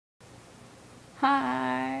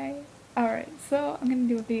Hi! Alright, so I'm gonna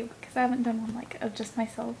do a video because I haven't done one like of just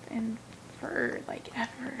myself in for like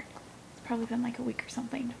ever. It's probably been like a week or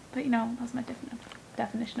something, but you know, that's my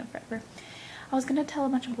definition of forever. I was gonna tell a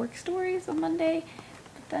bunch of work stories on Monday,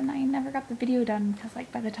 but then I never got the video done because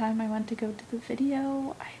like by the time I went to go do the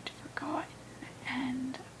video, I had forgotten,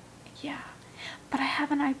 and yeah. But I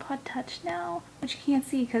have an iPod Touch now, which you can't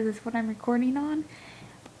see because it's what I'm recording on,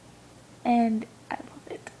 and I love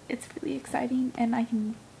it. It's really exciting, and I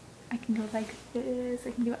can go like this.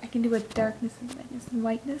 I can do a darkness and lightness and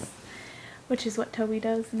whiteness, which is what Toby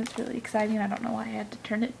does, and it's really exciting. I don't know why I had to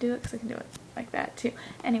turn it to do it because I can do it like that too.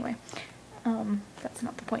 Anyway, that's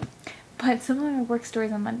not the point. But some of my work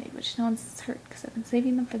stories on Monday, which no one's heard because I've been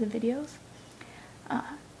saving them for the videos.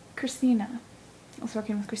 Christina, I was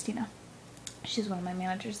working with Christina. She's one of my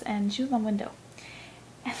managers, and she was on window,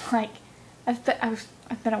 and like I've been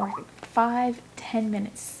at work like 5-10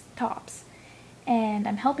 minutes tops, and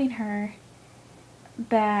I'm helping her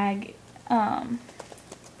bag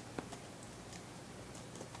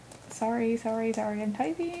sorry, I'm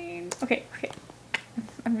typing. Okay,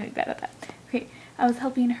 I'm really bad at that. Okay, I was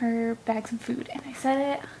helping her bag some food, and I set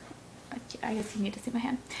it, I guess you need to see my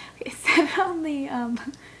hand. Okay, I set it on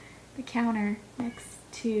the counter next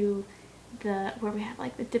to where we have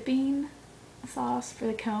like the dipping sauce for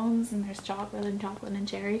the cones, and there's chocolate and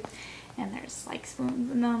cherry, and there's like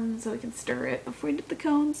spoons in them so we can stir it before we dip the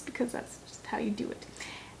cones because that's just how you do it.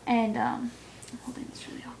 And I'm holding this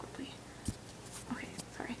really awkwardly. Okay,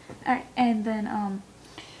 sorry. Alright, and then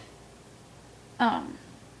blah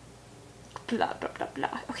blah blah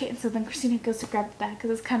blah. Okay, and so then Christina goes to grab the bag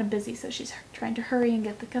because it's kind of busy, so she's trying to hurry and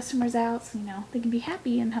get the customers out so, you know, they can be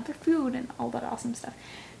happy and have their food and all that awesome stuff.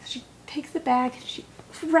 So she takes the bag, she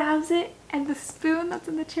grabs it, and the spoon that's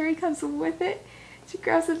in the cherry comes with it. She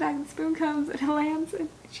grabs the bag, and the spoon comes, and it lands, and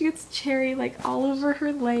she gets cherry like all over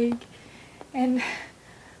her leg, and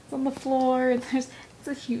it's on the floor, and it's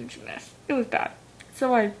a huge mess. It was bad.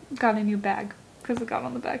 So I got a new bag because it got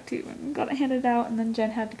on the bag too, and got it handed out, and then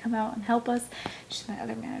Jen had to come out and help us. She's my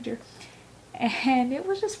other manager, and it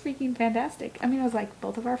was just freaking fantastic. I mean, it was like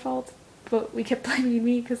both of our faults, but we kept blaming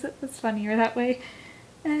me because it was funnier that way.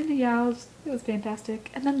 And yeah, it was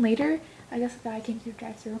fantastic. And then later, I guess a guy came through the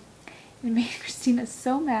drive-thru and made Christina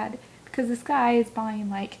so mad because this guy is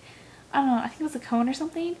buying like, I don't know, I think it was a cone or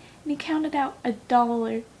something, and he counted out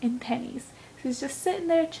 $1 in pennies. So he's just sitting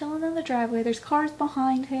there chilling in the driveway. There's cars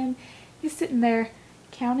behind him. He's sitting there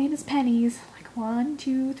counting his pennies, like 1,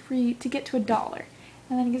 2, 3, to get to $1.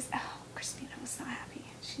 And then he goes, oh, Christina was not happy.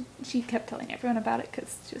 She kept telling everyone about it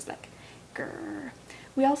because she was like, grrr.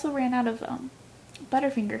 We also ran out of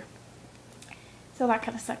Butterfinger, so that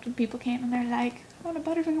kind of sucked when people came and they're like, I want a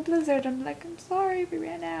Butterfinger Blizzard. I'm like, I'm sorry, we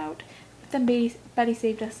ran out. But then Betty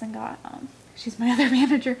saved us and got she's my other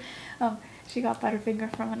manager, she got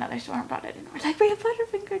Butterfinger from another store and brought it in. We're like, we have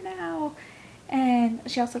Butterfinger now. And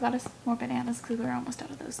she also got us more bananas because we were almost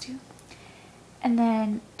out of those too. And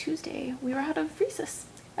then Tuesday we were out of Reese's.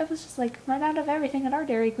 I was just like, run out of everything at our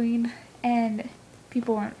Dairy Queen, and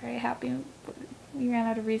people weren't very happy. We ran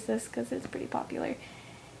out of Reese's because it's pretty popular.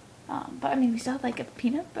 But I mean, we still had like a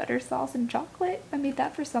peanut butter sauce and chocolate. I made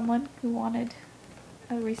that for someone who wanted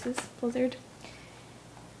a Reese's Blizzard.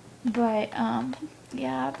 But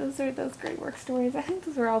yeah, those great work stories. I think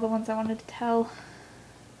those were all the ones I wanted to tell.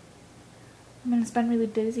 I mean, it's been really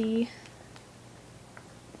busy,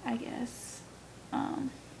 I guess.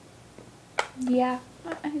 Yeah,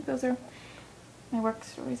 I think those are my work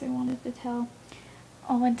stories I wanted to tell.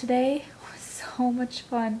 Oh, and today was so much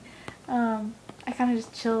fun. I kind of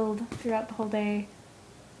just chilled throughout the whole day,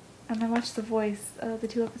 and I watched The Voice, the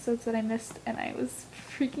 2 episodes that I missed, and I was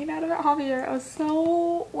freaking out about Javier. I was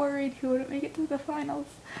so worried he wouldn't make it to the finals.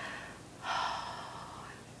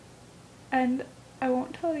 And I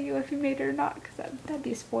won't tell you if he made it or not, because that'd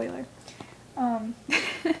be a spoiler.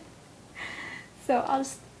 So I'll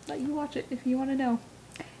just let you watch it if you want to know.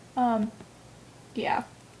 Yeah.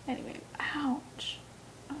 Anyway, ouch.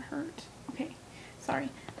 That hurt. Okay, sorry.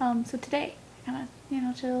 So today, I kind of, you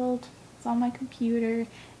know, chilled, was on my computer,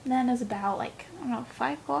 and then it was about, like, I don't know,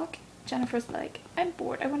 5 o'clock, Jennifer's like, I'm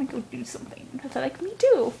bored, I want to go do something. I was like, me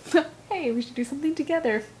too. Hey, we should do something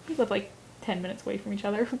together. We live, like, 10 minutes away from each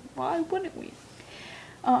other. Why wouldn't we?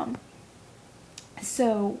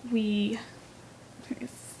 So we,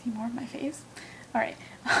 see more of my face? Alright,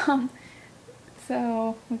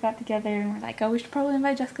 so we got together and we're like, oh, we should probably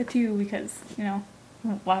invite Jessica too, because, you know,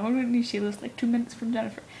 why wouldn't we? She lives like 2 minutes from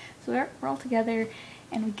Jennifer. So we're all together,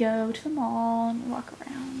 and we go to the mall and we walk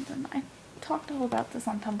around, and I talked all about this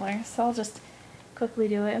on Tumblr, so I'll just quickly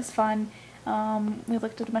do it. It was fun. We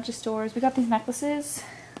looked at a bunch of stores. We got these necklaces.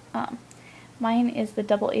 Mine is the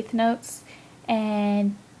double eighth notes,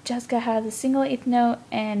 and Jessica has a single eighth note,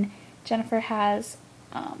 and Jennifer has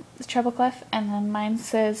the treble clef, and then mine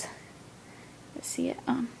says, let's see it,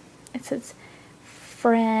 it says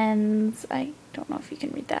friends. I don't know if you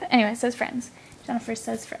can read that. Anyway, it says friends. Jennifer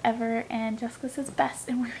says forever, and Jessica says best,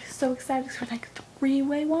 and we're so excited because we're like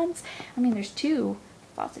three-way ones. I mean, there's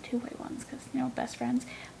lots of two-way ones because, you know, best friends.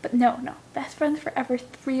 But no, best friends forever,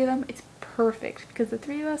 3 of them. It's perfect because the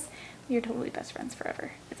 3 of us, we are totally best friends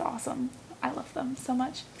forever. It's awesome. I love them so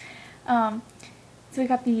much. So we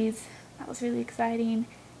got these. That was really exciting.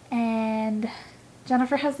 And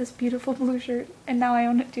Jennifer has this beautiful blue shirt, and now I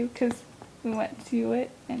own it too because we went to it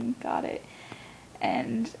and got it.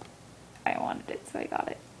 And I wanted it, so I got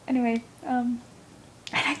it. Anyway, and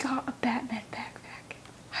I got a Batman backpack.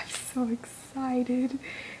 I'm so excited.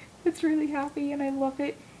 It's really happy and I love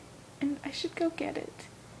it, and I should go get it.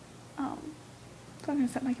 So I'm gonna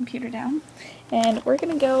set my computer down and we're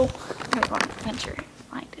gonna go on an adventure and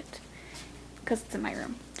find it because it's in my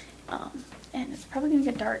room. And it's probably gonna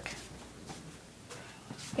get dark.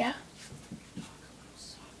 Yeah?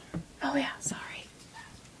 Oh yeah, sorry.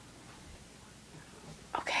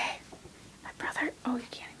 Okay. My brother, oh, you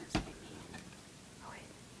can't even see me. Oh wait,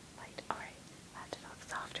 light, alright. I have to talk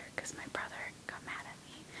softer because my brother got mad at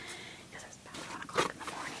me because it's about 1 o'clock in the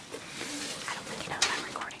morning. I don't think he knows I'm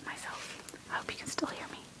recording myself. I hope you can still hear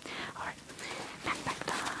me. Alright, backpack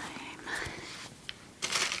time.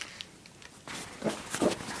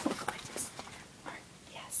 Look like this. Alright,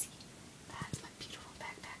 yeah, see, that's my beautiful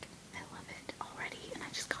backpack. I love it already, and I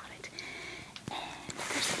just got it. And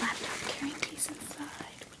there's a laptop carrying case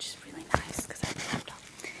inside, which is really nice because I have a laptop.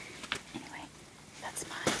 Anyway, that's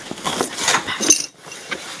my backpack.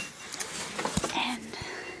 And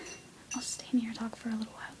I'll stay in here and talk for a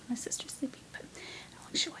little while. My sister's sleeping, but I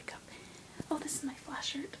want she'll wake up. Oh, this is my flash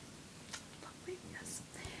shirt. Lovely, yes.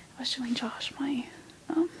 I was showing Josh my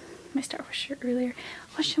my Star Wars shirt earlier.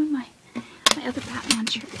 I was showing my other Batman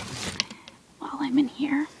shirt while I'm in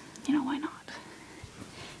here. You know, why not?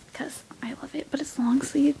 Because I love it, but it's long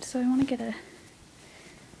sleeved, so I want to get a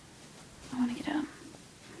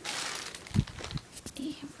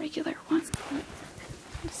regular one.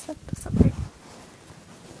 Let's set this up right.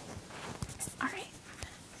 Alright.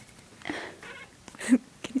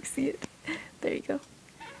 Can you see it? There you go.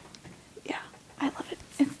 Yeah, I love it.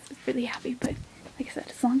 It's really happy, but like I said,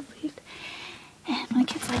 it's long sleeved. And when it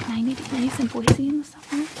gets like 90 degrees in Boise in the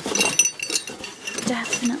summer,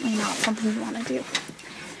 definitely not something you want to do.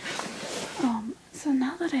 So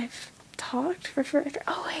now that I've talked for forever,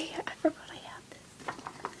 oh wait, I forgot I had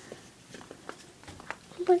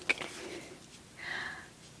this. Look,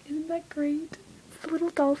 isn't that great? It's the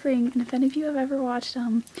little doll thing, and if any of you have ever watched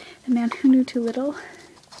The Man Who Knew Too Little,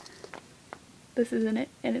 this is in it,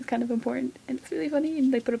 and it's kind of important, and it's really funny,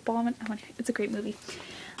 and they put a bomb in. Oh, it's a great movie.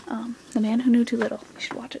 The Man Who Knew Too Little. You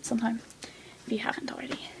should watch it sometime if you haven't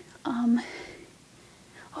already. Oh,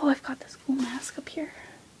 I've got this cool mask up here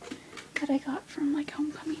that I got from like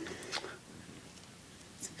homecoming.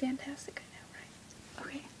 It's fantastic, I know, right?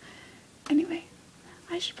 Okay. Anyway,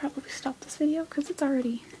 I should probably stop this video because it's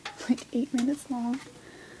already like 8 minutes long.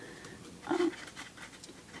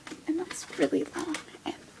 And that's really long.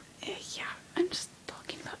 And yeah, I'm just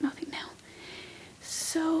talking about nothing now.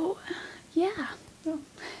 So yeah, well,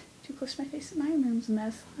 too close to my face. My room's a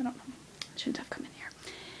mess. I don't know. I shouldn't have come in here.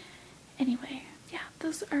 Anyway, yeah,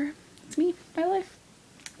 it's me, my life.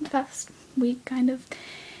 The past week, kind of.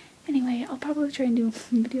 Anyway, I'll probably try and do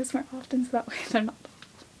videos more often so that way they're not,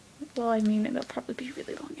 well, I mean, they'll probably be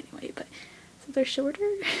really long anyway, but so they're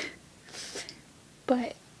shorter.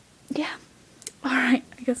 But yeah, alright,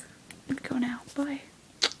 I guess I'm gonna go now. Bye.